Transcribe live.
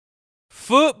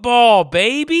Football,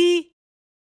 baby!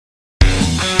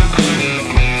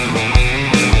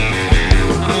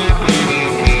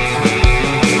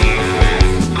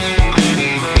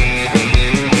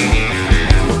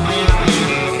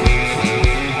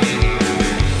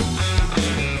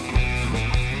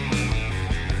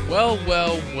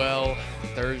 Well,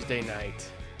 Thursday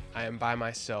night. I am by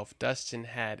myself. Dustin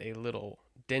had a little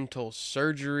dental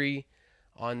surgery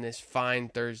on this fine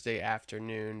Thursday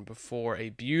afternoon before a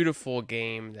beautiful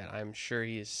game that I'm sure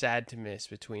he is sad to miss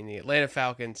between the Atlanta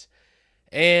Falcons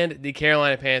and the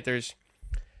Carolina Panthers.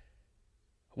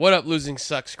 What up, Losing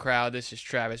Sucks crowd? This is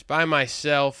Travis by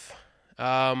myself.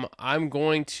 I'm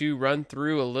going to run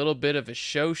through a little bit of a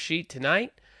show sheet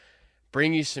tonight,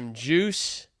 bring you some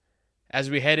juice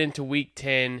as we head into Week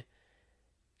 10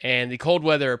 and the cold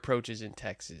weather approaches in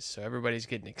Texas. So everybody's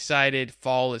getting excited.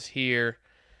 Fall is here.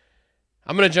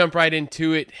 I'm going to jump right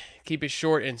into it, keep it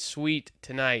short and sweet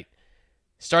tonight.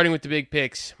 Starting with the big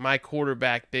picks, my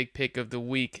quarterback big pick of the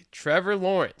week, Trevor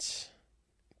Lawrence.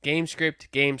 Game script.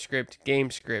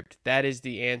 That is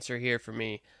the answer here for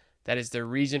me. That is the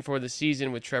reason for the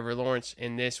season with Trevor Lawrence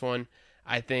in this one.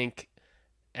 I think,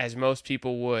 as most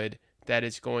people would, that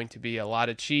it's going to be a lot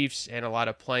of Chiefs and a lot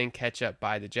of playing catch-up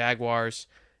by the Jaguars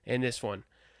in this one.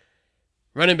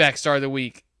 Running back star of the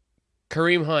week,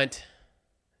 Kareem Hunt.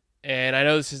 And I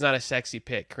know this is not a sexy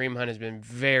pick. Kareem Hunt has been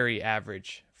very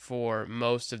average for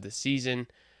most of the season,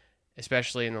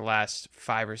 especially in the last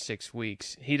 5 or 6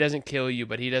 weeks. He doesn't kill you,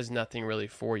 but he does nothing really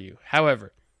for you.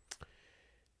 However,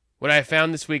 what I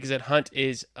found this week is that Hunt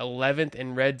is 11th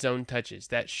in red zone touches.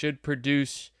 That should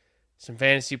produce some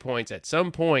fantasy points at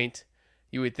some point,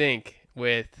 you would think,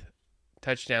 with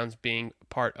touchdowns being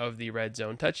part of the red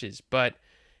zone touches. But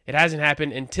it hasn't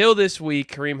happened until this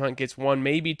week. Kareem Hunt gets 1,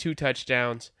 maybe 2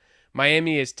 touchdowns.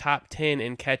 Miami is top 10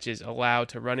 in catches allowed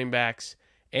to running backs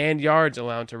and yards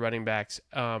allowed to running backs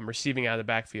receiving out of the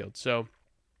backfield. So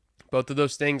both of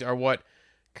those things are what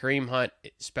Kareem Hunt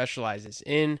specializes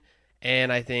in.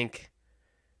 And I think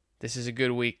this is a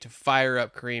good week to fire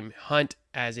up Kareem Hunt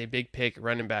as a big pick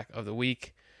running back of the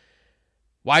week.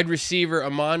 Wide receiver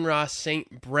Amon-Ra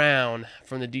St. Brown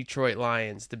from the Detroit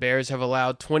Lions. The Bears have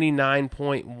allowed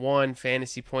 29.1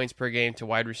 fantasy points per game to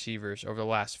wide receivers over the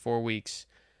last 4 weeks.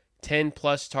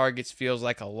 10-plus targets feels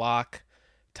like a lock.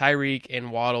 Tyreek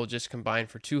and Waddle just combined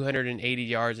for 280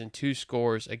 yards and 2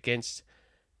 scores against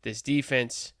this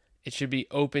defense. It should be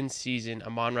open season.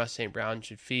 Amon-Ra St. Brown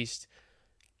should feast.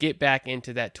 Get back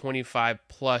into that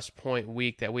 25-plus point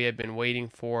week that we have been waiting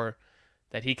for,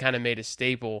 that he kind of made a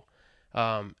staple.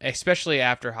 Especially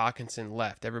after Hawkinson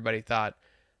left. Everybody thought,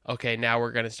 okay, now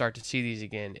we're going to start to see these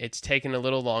again. It's taken a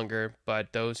little longer,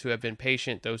 but those who have been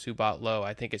patient, those who bought low,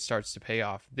 I think it starts to pay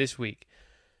off this week.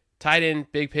 Tight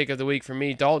end, big pick of the week for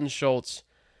me, Dalton Schultz.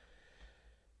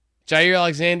 Jair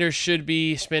Alexander should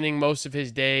be spending most of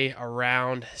his day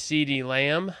around CeeDee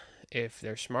Lamb, if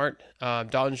they're smart.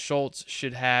 Dalton Schultz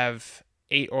should have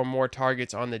 8 or more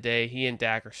targets on the day. He and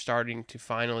Dak are starting to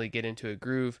finally get into a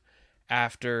groove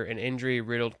after an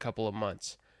injury-riddled couple of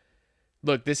months.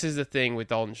 Look, this is the thing with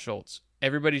Dalton Schultz.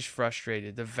 Everybody's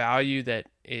frustrated. The value that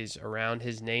is around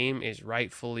his name is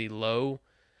rightfully low.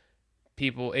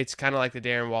 It's kind of like the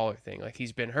Darren Waller thing. Like,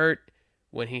 he's been hurt.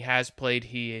 When he has played,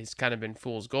 he has kind of been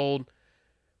fool's gold.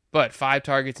 But 5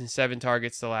 targets and 7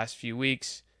 targets the last few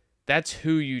weeks, that's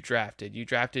who you drafted. You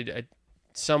drafted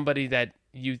somebody that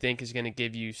you think is going to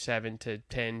give you 7 to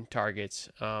 10 targets,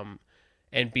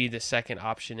 and be the second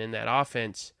option in that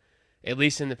offense, at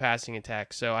least in the passing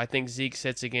attack. So I think Zeke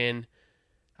sits again.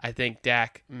 I think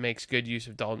Dak makes good use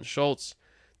of Dalton Schultz.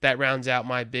 That rounds out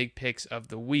my big picks of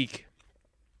the week.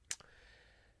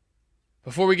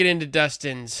 Before we get into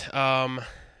Dustin's,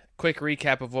 quick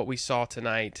recap of what we saw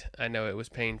tonight. I know it was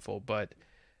painful, but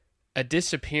a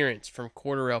disappearance from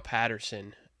Cordarrelle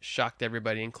Patterson shocked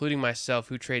everybody, including myself,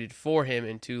 who traded for him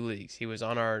in 2 leagues. He was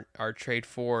on our trade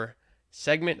for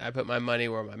segment. I put my money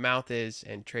where my mouth is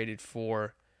and traded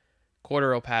for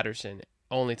Cordarrelle Patterson,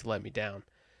 only to let me down.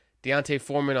 D'Onta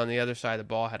Foreman on the other side of the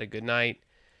ball had a good night,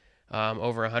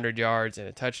 over 100 yards and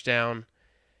a touchdown.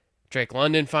 Drake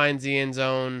London finds the end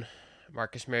zone.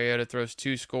 Marcus Mariota throws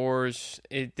 2 scores.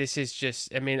 This is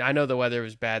just, I know the weather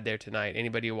was bad there tonight.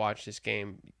 Anybody who watched this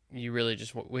game, you really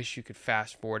just wish you could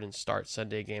fast forward and start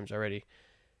Sunday games already.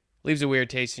 Leaves a weird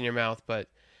taste in your mouth, but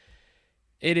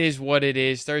it is what it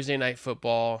is. Thursday night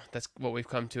football, that's what we've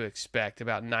come to expect.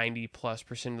 About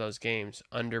 90+% of those games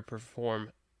underperform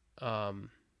from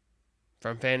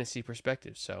fantasy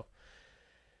perspective. So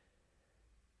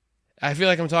I feel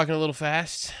like I'm talking a little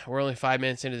fast. We're only 5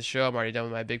 minutes into the show. I'm already done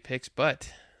with my big picks,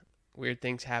 but weird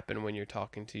things happen when you're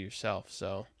talking to yourself.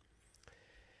 So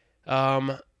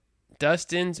Um,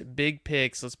 Dustin's big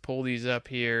picks. Let's pull these up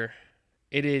here.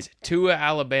 It is Tua,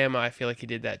 Alabama. I feel like he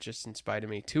did that just in spite of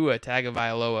me. Tua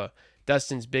Tagovailoa,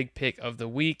 Dustin's big pick of the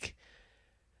week.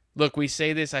 Look, we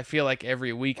say this, I feel like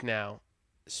every week now.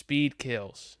 Speed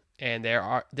kills. And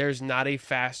there's not a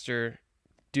faster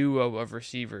duo of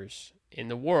receivers in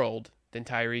the world than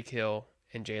Tyreek Hill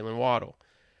and Jalen Waddle.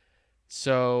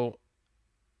 So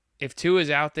if Tua is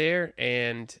out there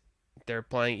and they're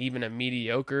playing even a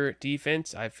mediocre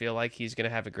defense, I feel like he's going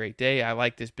to have a great day. I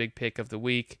like this big pick of the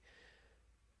week.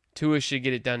 Tua should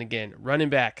get it done again. Running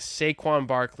back, Saquon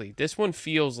Barkley. This one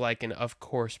feels like an of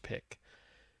course pick.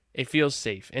 It feels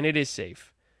safe, and it is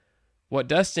safe. What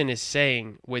Dustin is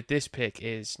saying with this pick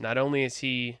is not only is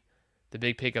he the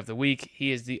big pick of the week,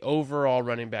 he is the overall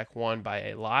running back one by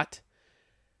a lot.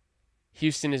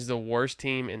 Houston is the worst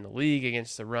team in the league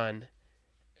against the run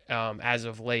as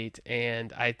of late,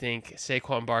 and I think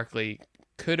Saquon Barkley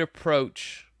could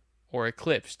approach or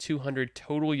eclipse 200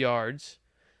 total yards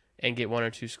and get one or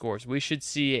two scores. We should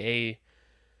see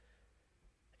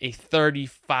a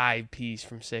 35 piece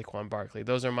from Saquon Barkley.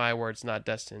 Those are my words, not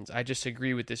Dustin's. I just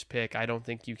agree with this pick. I don't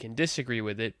think you can disagree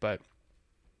with it, but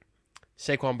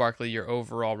Saquon Barkley, your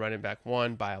overall running back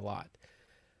one by a lot.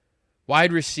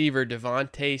 Wide receiver,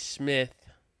 Devontae Smith,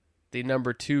 the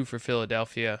number 2 for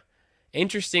Philadelphia.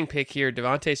 Interesting pick here.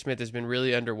 Devontae Smith has been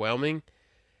really underwhelming.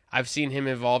 I've seen him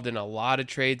involved in a lot of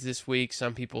trades this week.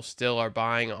 Some people still are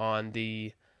buying on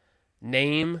the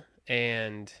name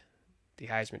and the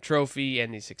Heisman Trophy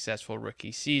and the successful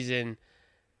rookie season.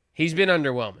 He's been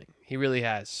underwhelming. He really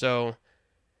has. So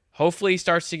hopefully he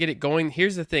starts to get it going.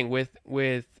 Here's the thing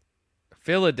with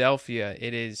Philadelphia,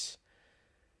 it is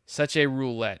such a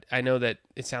roulette. I know that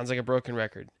it sounds like a broken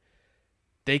record.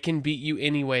 They can beat you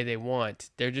any way they want.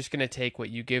 They're just going to take what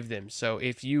you give them. So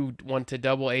if you want to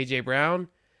double A.J. Brown,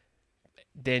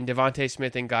 then Devontae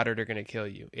Smith and Goddard are going to kill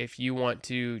you. If you want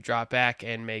to drop back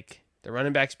and make the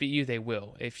running backs beat you, they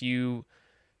will. If you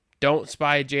don't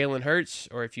spy Jalen Hurts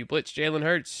or if you blitz Jalen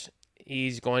Hurts,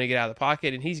 he's going to get out of the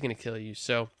pocket and he's going to kill you.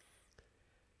 So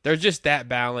they're just that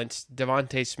balanced.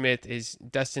 Devontae Smith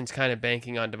Dustin's kind of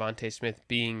banking on Devontae Smith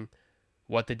being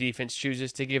what the defense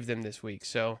chooses to give them this week.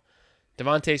 So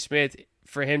Devontae Smith,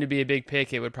 for him to be a big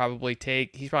pick, it would probably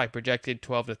take, he's probably projected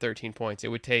 12 to 13 points. It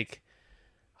would take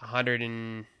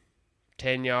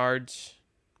 110 yards,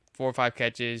 4 or 5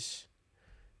 catches,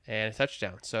 and a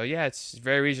touchdown. So, yeah, it's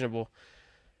very reasonable.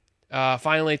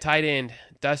 Finally, tight end,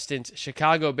 Dustin's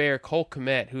Chicago Bear, Cole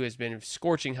Kmet, who has been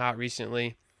scorching hot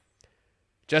recently.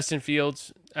 Justin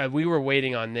Fields, we were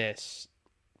waiting on this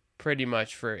pretty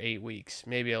much for 8 weeks,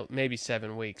 maybe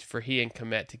 7 weeks, for he and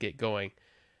Kmet to get going.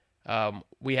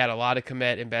 We had a lot of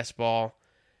Kmet in best ball,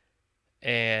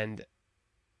 and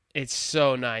it's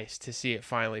so nice to see it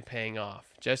finally paying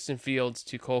off. Justin Fields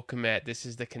to Cole Kmet, this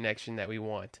is the connection that we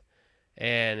want.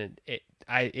 And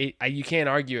you can't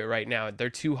argue it right now. They're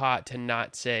too hot to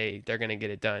not say they're going to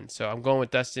get it done. So I'm going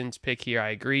with Dustin's pick here. I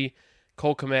agree.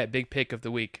 Cole Kmet, big pick of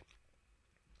the week.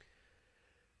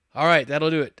 All right, that'll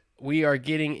do it. We are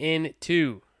getting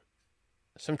into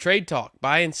some trade talk.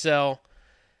 Buy and sell.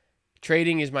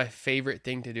 Trading is my favorite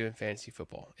thing to do in fantasy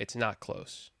football. It's not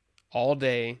close. All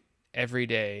day, every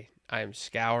day, I am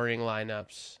scouring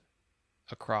lineups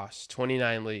across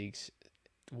 29 leagues,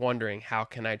 wondering how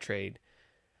can I trade.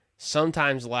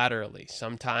 Sometimes laterally,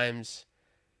 sometimes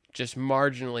just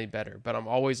marginally better, but I'm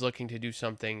always looking to do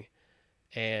something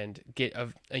and get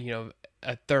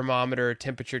a thermometer,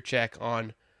 temperature check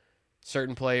on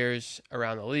certain players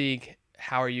around the league.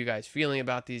 How are you guys feeling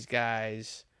about these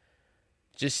guys?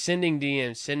 Just sending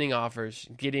DMs, sending offers,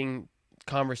 getting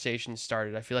conversations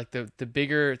started. I feel like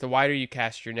the wider you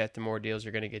cast your net, the more deals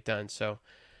are going to get done. So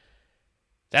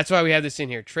that's why we have this in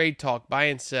here. Trade talk, buy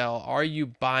and sell. Are you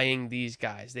buying these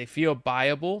guys? They feel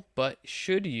buyable, but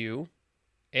should you?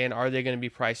 And are they going to be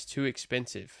priced too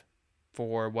expensive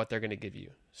for what they're going to give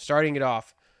you? Starting it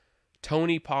off,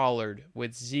 Tony Pollard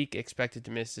with Zeke expected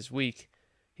to miss this week.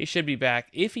 He should be back.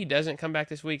 If he doesn't come back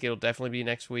this week, it'll definitely be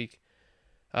next week.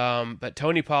 But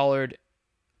Tony Pollard,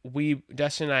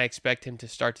 Dustin and I expect him to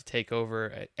start to take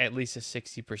over at least a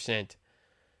 60%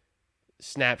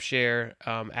 snap share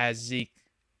as Zeke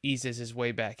eases his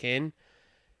way back in.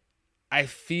 I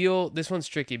feel this one's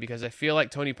tricky because I feel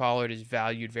like Tony Pollard is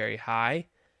valued very high,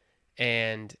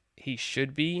 and he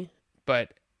should be,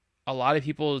 but a lot of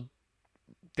people,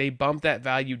 they bump that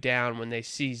value down when they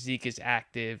see Zeke is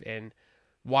active and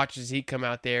watch Zeke come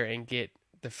out there and get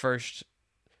the first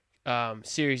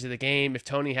series of the game. If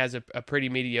Tony has a pretty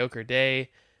mediocre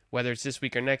day, whether it's this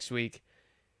week or next week,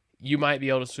 you might be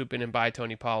able to swoop in and buy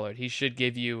Tony Pollard. He should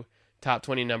give you top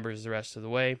 20 numbers the rest of the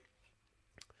way.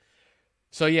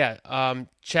 So yeah,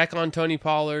 check on Tony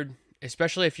Pollard,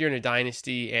 especially if you're in a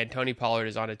dynasty and Tony Pollard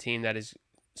is on a team that is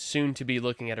soon to be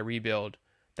looking at a rebuild.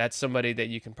 That's somebody that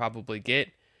you can probably get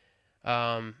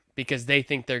because they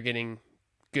think they're getting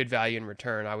good value in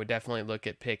return. I would definitely look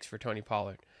at picks for Tony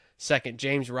Pollard. Second,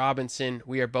 James Robinson.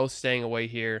 We are both staying away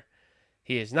here.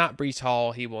 He is not Breece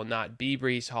Hall. He will not be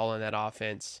Breece Hall in that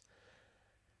offense.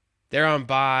 They're on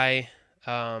bye.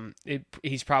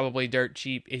 He's probably dirt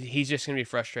cheap. He's just going to be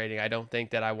frustrating. I don't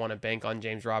think that I want to bank on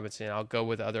James Robinson. I'll go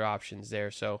with other options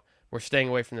there. So we're staying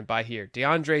away from the bye here.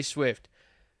 DeAndre Swift.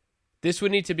 This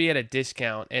would need to be at a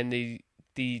discount, and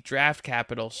the draft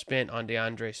capital spent on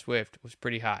DeAndre Swift was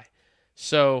pretty high.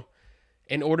 So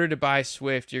in order to buy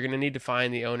Swift, you're going to need to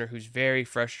find the owner who's very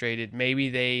frustrated. Maybe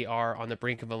they are on the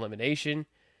brink of elimination,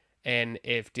 and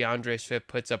if DeAndre Swift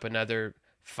puts up another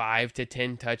 5 to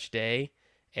 10 touch day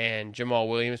and Jamal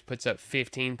Williams puts up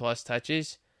 15 plus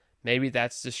touches, maybe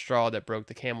that's the straw that broke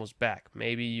the camel's back.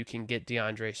 Maybe you can get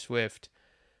DeAndre Swift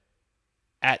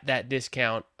at that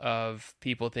discount of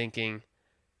people thinking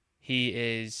he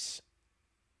is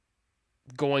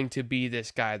going to be this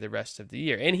guy the rest of the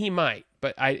year. And he might,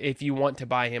 but if you want to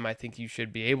buy him, I think you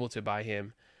should be able to buy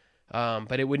him.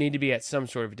 But it would need to be at some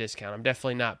sort of a discount. I'm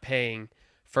definitely not paying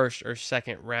first or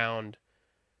second round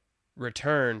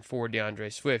return for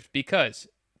DeAndre Swift because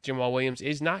Jamal Williams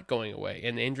is not going away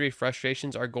and the injury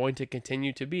frustrations are going to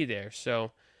continue to be there.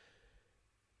 So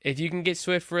if you can get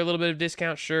Swift for a little bit of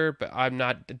discount, sure, but I'm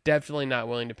definitely not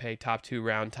willing to pay top 2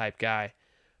 round type guy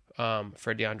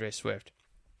for DeAndre Swift.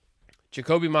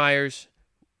 Jakobi Meyers,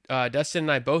 Dustin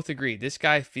and I both agree. This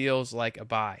guy feels like a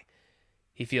buy.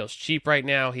 He feels cheap right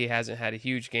now. He hasn't had a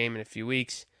huge game in a few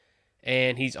weeks,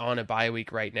 and he's on a bye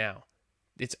week right now.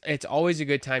 It's always a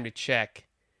good time to check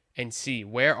and see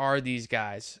where are these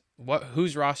guys.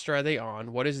 Whose roster are they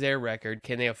on? What is their record?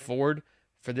 Can they afford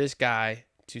for this guy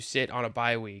to sit on a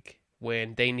bye week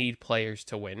when they need players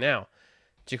to win? Now,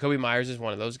 Jakobi Meyers is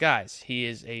one of those guys. He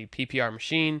is a PPR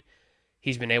machine.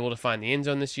 He's been able to find the end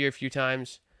zone this year a few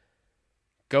times.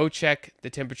 Go check the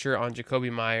temperature on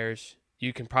Jakobi Meyers.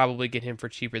 You can probably get him for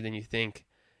cheaper than you think,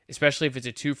 especially if it's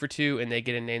a 2 for 2 and they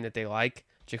get a name that they like.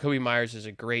 Jakobi Meyers is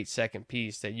a great second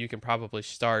piece that you can probably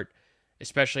start,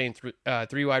 especially in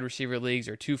 3 wide receiver leagues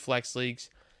or 2 flex leagues.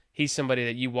 He's somebody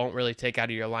that you won't really take out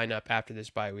of your lineup after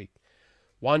this bye week.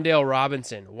 Wan'Dale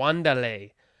Robinson.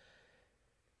 Wandale.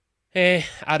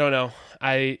 I don't know.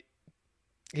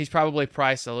 He's probably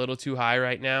priced a little too high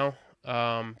right now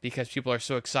because people are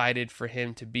so excited for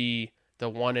him to be the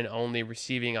one and only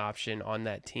receiving option on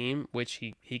that team, which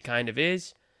he kind of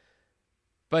is.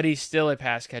 But he's still a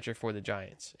pass catcher for the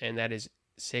Giants, and that is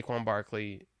Saquon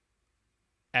Barkley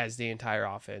as the entire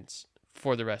offense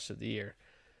for the rest of the year.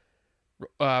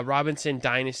 Robinson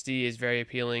Dynasty is very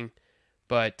appealing,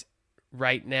 but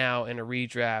right now in a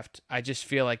redraft, I just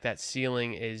feel like that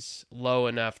ceiling is low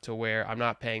enough to where I'm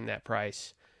not paying that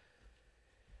price.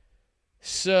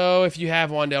 So if you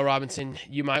have Wan'Dale Robinson,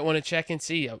 you might want to check and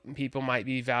see. People might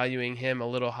be valuing him a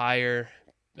little higher.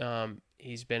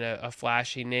 He's been a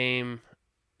flashy name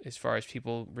as far as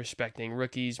people respecting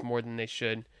rookies more than they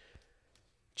should.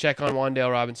 Check on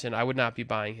Wan'Dale Robinson. I would not be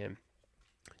buying him.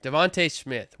 Devontae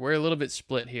Smith. We're a little bit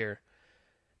split here.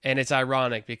 And it's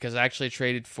ironic because I actually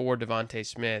traded for Devontae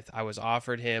Smith. I was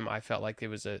offered him. I felt like it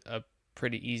was a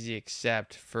pretty easy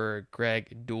accept for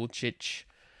Greg Dulcich.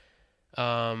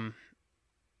 I'm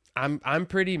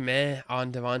pretty meh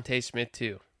on Devontae Smith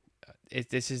too.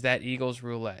 This is that Eagles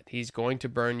roulette. He's going to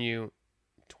burn you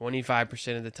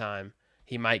 25% of the time.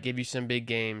 He might give you some big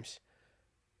games,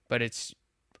 but it's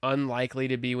unlikely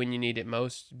to be when you need it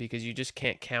most because you just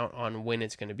can't count on when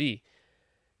it's going to be.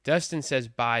 Dustin says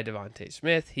buy Devontae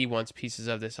Smith. He wants pieces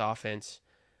of this offense.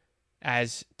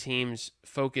 As teams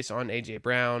focus on A.J.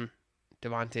 Brown,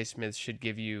 Devontae Smith should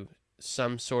give you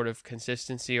some sort of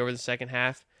consistency over the second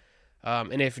half.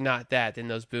 And if not that, then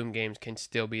those boom games can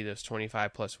still be those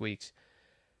 25-plus weeks.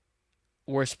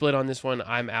 We're split on this one.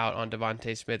 I'm out on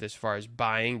Devontae Smith as far as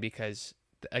buying because,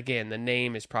 again, the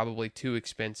name is probably too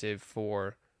expensive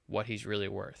for what he's really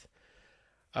worth.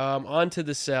 On to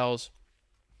the sells.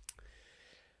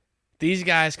 These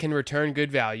guys can return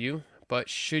good value, but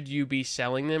should you be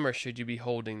selling them or should you be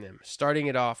holding them? Starting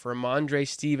it off, Ramondre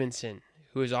Stevenson,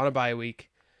 who is on a bye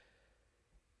week.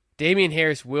 Damian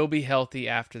Harris will be healthy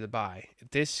after the bye.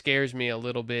 This scares me a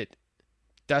little bit.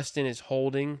 Dustin is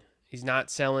holding. He's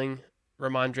not selling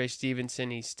Ramondre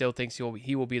Stevenson. He still thinks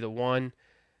he will be the one.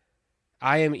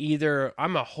 I'm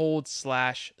a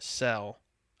hold/sell.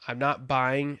 I'm not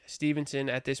buying Stevenson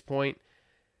at this point.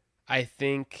 I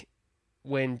think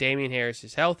when Damian Harris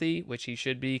is healthy, which he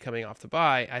should be coming off the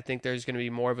bye, I think there's going to be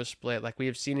more of a split like we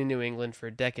have seen in New England for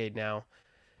a decade now,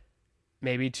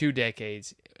 maybe 2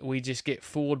 decades. We just get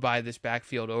fooled by this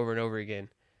backfield over and over again.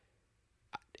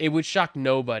 It would shock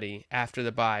nobody after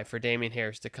the bye for Damian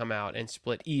Harris to come out and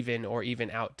split even or even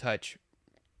out-touch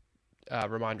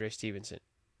Ramondre Stevenson.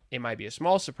 It might be a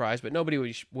small surprise, but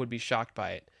nobody would be shocked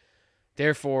by it.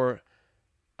 Therefore,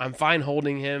 I'm fine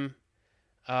holding him.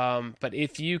 But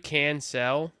if you can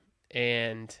sell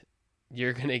and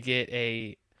you're going to get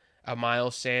a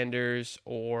Miles Sanders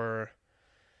or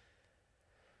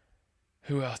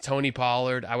who else? Tony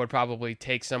Pollard, I would probably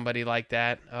take somebody like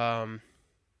that.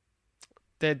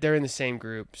 They're in the same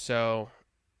group. So,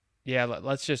 yeah,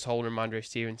 let's just hold Ramondre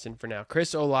Stevenson for now.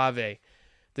 Chris Olave,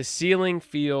 the ceiling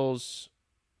feels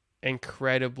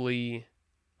incredibly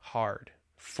hard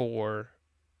for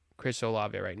Chris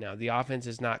Olave right now. The offense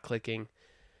is not clicking.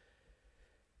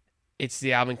 It's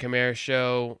the Alvin Kamara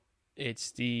show.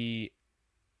 It's the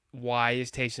why is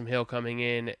Taysom Hill coming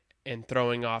in and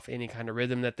throwing off any kind of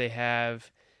rhythm that they have.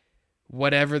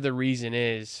 Whatever the reason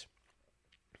is,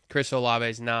 Chris Olave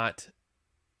is not,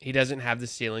 he doesn't have the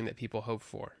ceiling that people hope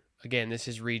for. Again, this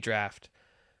is redraft.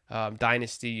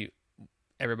 Dynasty,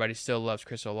 everybody still loves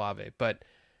Chris Olave, but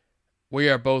we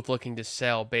are both looking to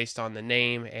sell based on the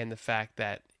name and the fact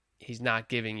that he's not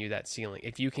giving you that ceiling.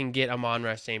 If you can get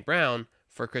Amon-Ra St. Brown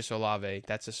for Chris Olave,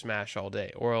 that's a smash all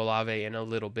day. Or Olave in a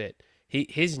little bit.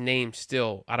 His name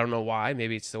still, I don't know why,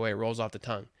 maybe it's the way it rolls off the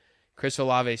tongue. Chris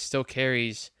Olave still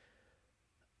carries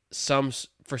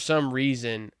for some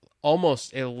reason,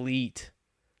 almost elite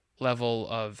level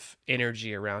of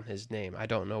energy around his name. I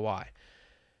don't know why.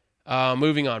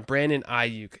 Moving on, Brandon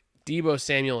Ayuk. Deebo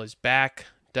Samuel is back.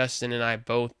 Dustin and I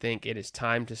both think it is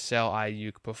time to sell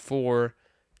Ayuk before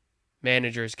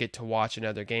managers get to watch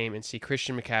another game and see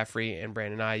Christian McCaffrey,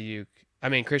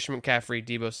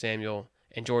 Deebo Samuel,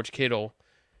 and George Kittle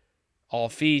all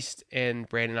feast, and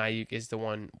Brandon Ayuk is the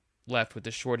one left with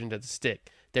the short end of the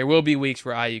stick. There will be weeks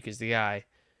where Ayuk is the guy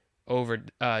over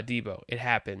Deebo. It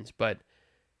happens, but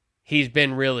he's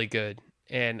been really good,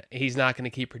 and he's not going to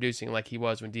keep producing like he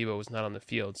was when Deebo was not on the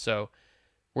field. So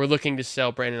we're looking to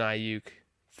sell Brandon Ayuk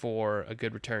for a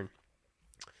good return.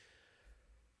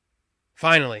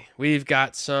 Finally, we've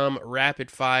got some rapid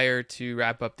fire to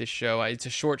wrap up this show. It's a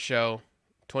short show,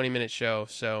 20-minute show,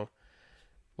 so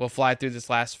we'll fly through this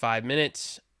last 5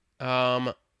 minutes.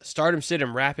 Stardom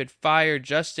Sid'em rapid fire.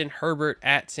 Justin Herbert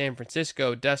at San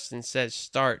Francisco. Dustin says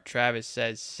start. Travis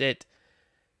says sit.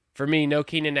 For me, no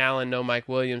Keenan Allen, no Mike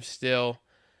Williams still.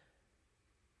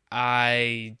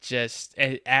 At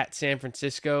San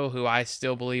Francisco, who I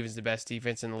still believe is the best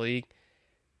defense in the league,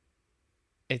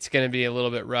 it's going to be a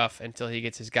little bit rough until he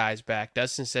gets his guys back.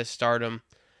 Dustin says start him.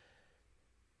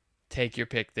 Take your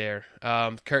pick there.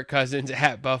 Kirk Cousins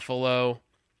at Buffalo.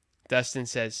 Dustin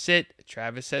says sit.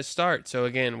 Travis says start. So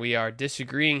again, we are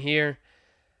disagreeing here.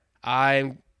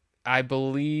 I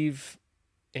believe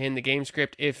in the game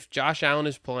script, if Josh Allen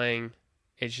is playing,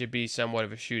 it should be somewhat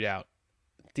of a shootout.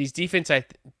 These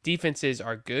defenses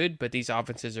are good, but these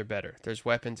offenses are better. There's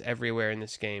weapons everywhere in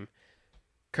this game.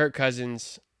 Kirk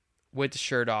Cousins, with the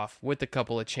shirt off, with a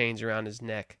couple of chains around his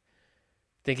neck,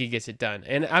 think he gets it done.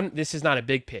 And this is not a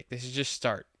big pick. This is just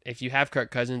start. If you have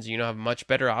Kirk Cousins and you don't have a much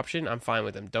better option, I'm fine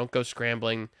with him. Don't go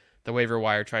scrambling the waiver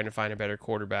wire trying to find a better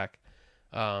quarterback.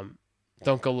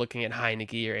 Don't go looking at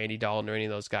Heineke or Andy Dalton or any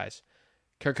of those guys.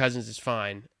 Kirk Cousins is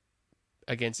fine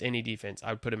against any defense.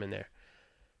 I would put him in there.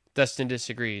 Dustin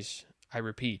disagrees. I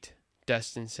repeat.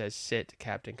 Dustin says sit,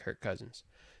 Captain Kirk Cousins.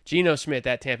 Geno Smith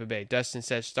at Tampa Bay. Dustin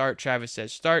says start. Travis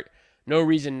says start. No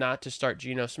reason not to start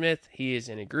Geno Smith. He is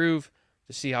in a groove.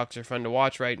 The Seahawks are fun to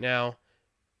watch right now.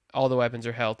 All the weapons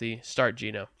are healthy. Start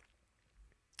Geno.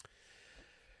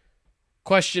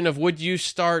 Question of would you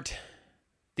start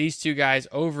these two guys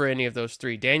over any of those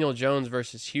three? Daniel Jones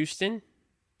versus Houston.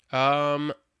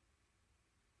 I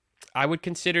would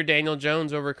consider Daniel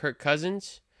Jones over Kirk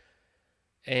Cousins.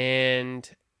 And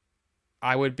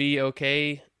I would be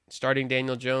okay starting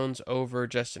Daniel Jones over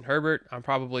Justin Herbert. I'm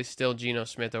probably still Geno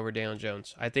Smith over Daniel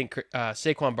Jones. I think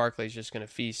Saquon Barkley is just going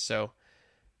to feast, so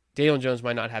Daniel Jones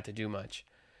might not have to do much.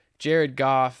 Jared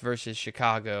Goff versus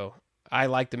Chicago. I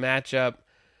like the matchup.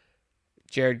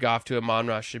 Jared Goff to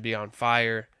Amon-Ra should be on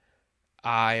fire.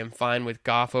 I am fine with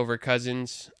Goff over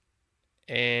Cousins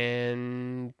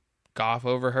and Goff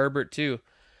over Herbert too.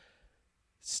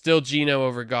 Still Geno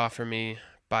over Goff for me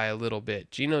by a little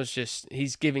bit. Geno's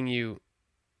he's giving you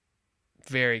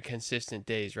very consistent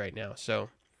days right now. So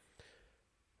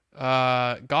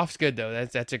Goff's good though.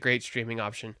 That's a great streaming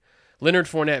option. Leonard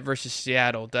Fournette versus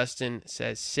Seattle. Dustin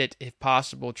says sit if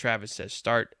possible. Travis says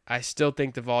start. I still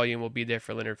think the volume will be there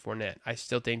for Leonard Fournette. I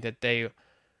still think that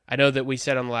I know that we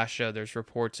said on the last show there's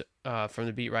reports from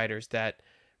the beat writers that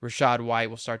Rachaad White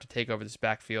will start to take over this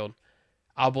backfield.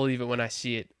 I'll believe it when I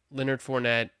see it. Leonard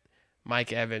Fournette,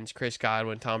 Mike Evans, Chris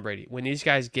Godwin, Tom Brady. When these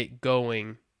guys get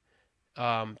going,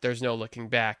 there's no looking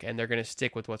back, and they're going to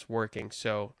stick with what's working.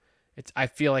 So I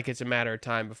feel like it's a matter of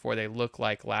time before they look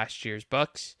like last year's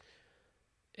Bucs.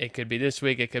 It could be this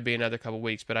week, it could be another couple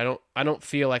weeks, but I don't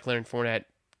feel like Leonard Fournette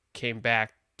came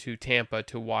back to Tampa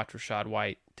to watch Rachaad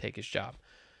White take his job.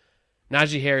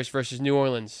 Najee Harris versus New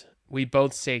Orleans. We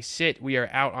both say sit. We are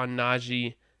out on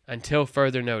Najee until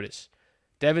further notice.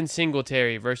 Devin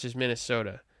Singletary versus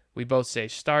Minnesota. We both say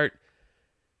start.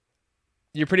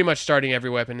 You're pretty much starting every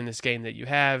weapon in this game that you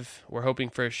have. We're hoping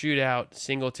for a shootout.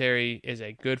 Singletary is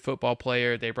a good football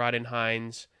player. They brought in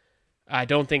Hines. I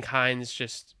don't think Hines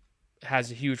just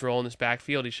has a huge role in this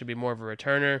backfield. He should be more of a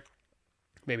returner.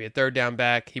 Maybe a third down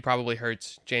back. He probably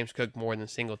hurts James Cook more than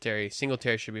Singletary.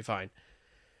 Singletary should be fine.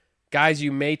 Guys,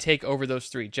 you may take over those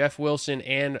three. Jeff Wilson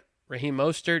and Raheem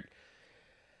Mostert.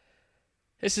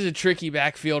 This is a tricky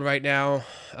backfield right now.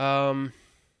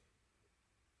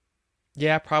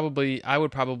 Yeah, probably. I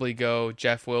would probably go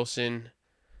Jeff Wilson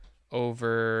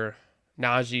over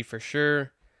Najee for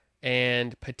sure,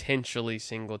 and potentially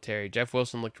Singletary. Jeff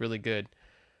Wilson looked really good.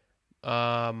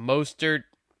 Mostert,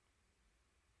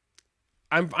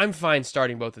 I'm fine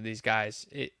starting both of these guys.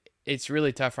 It's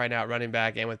really tough right now at running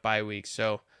back and with bye weeks,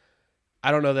 so I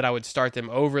don't know that I would start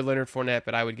them over Leonard Fournette,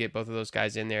 but I would get both of those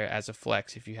guys in there as a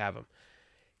flex if you have them.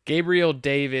 Gabriel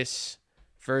Davis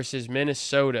versus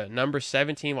Minnesota, number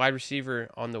 17 wide receiver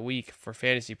on the week for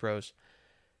Fantasy Pros.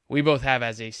 We both have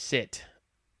as a sit.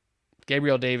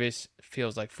 Gabriel Davis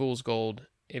feels like fool's gold.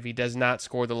 If he does not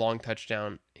score the long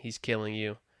touchdown, he's killing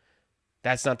you.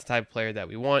 That's not the type of player that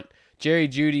we want. Jerry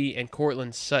Jeudy and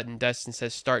Courtland Sutton. Dustin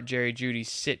says start Jerry Jeudy,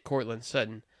 sit Courtland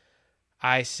Sutton.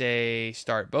 I say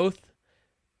start both.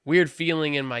 Weird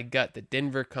feeling in my gut that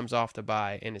Denver comes off the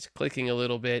bye and is clicking a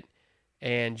little bit,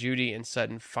 and Jeudy and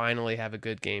Sutton finally have a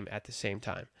good game at the same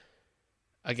time.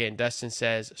 Again, Dustin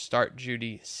says start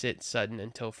Jeudy, sit Sutton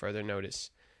until further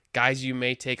notice. Guys, you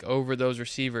may take over those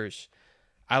receivers.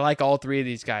 I like all three of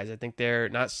these guys. I think they're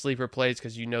not sleeper plays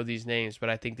because you know these names, but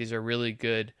I think these are really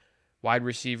good wide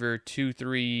receiver,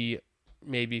 2-3,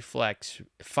 maybe flex.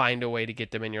 Find a way to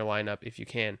get them in your lineup if you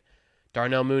can.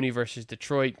 Darnell Mooney versus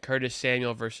Detroit, Curtis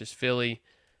Samuel versus Philly,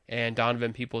 and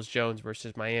Donovan Peoples-Jones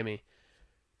versus Miami.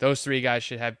 Those three guys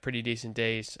should have pretty decent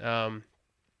days.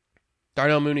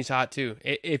 Darnell Mooney's hot too.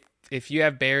 If you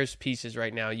have Bears pieces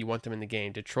right now, you want them in the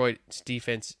game. Detroit's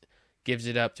defense gives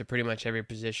it up to pretty much every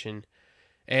position.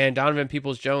 And Donovan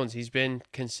Peoples-Jones, he's been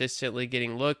consistently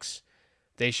getting looks.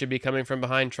 They should be coming from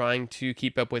behind trying to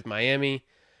keep up with Miami.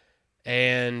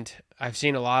 And I've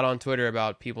seen a lot on Twitter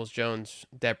about Peoples-Jones.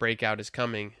 That breakout is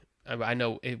coming. I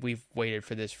know we've waited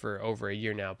for this for over a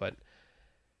year now, but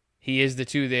he is the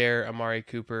two there. Amari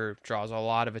Cooper draws a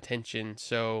lot of attention.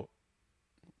 So,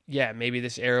 yeah, maybe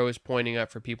this arrow is pointing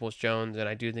up for Peoples-Jones, and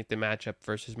I do think the matchup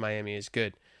versus Miami is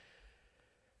good.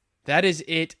 That is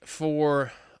it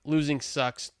for Losing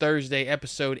Sucks Thursday,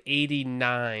 episode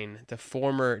 89, the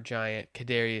former Giant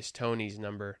Kadarius Toney's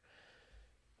number.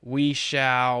 We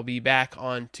shall be back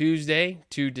on Tuesday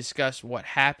to discuss what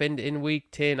happened in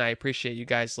Week 10. I appreciate you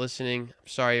guys listening. I'm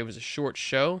sorry it was a short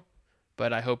show,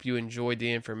 but I hope you enjoyed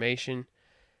the information.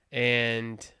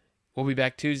 And we'll be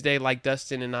back Tuesday, like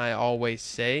Dustin and I always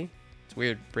say. It's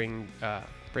weird bringing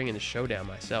the show down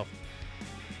myself.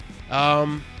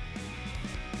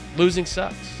 Losing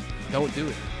sucks. Don't do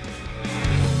it.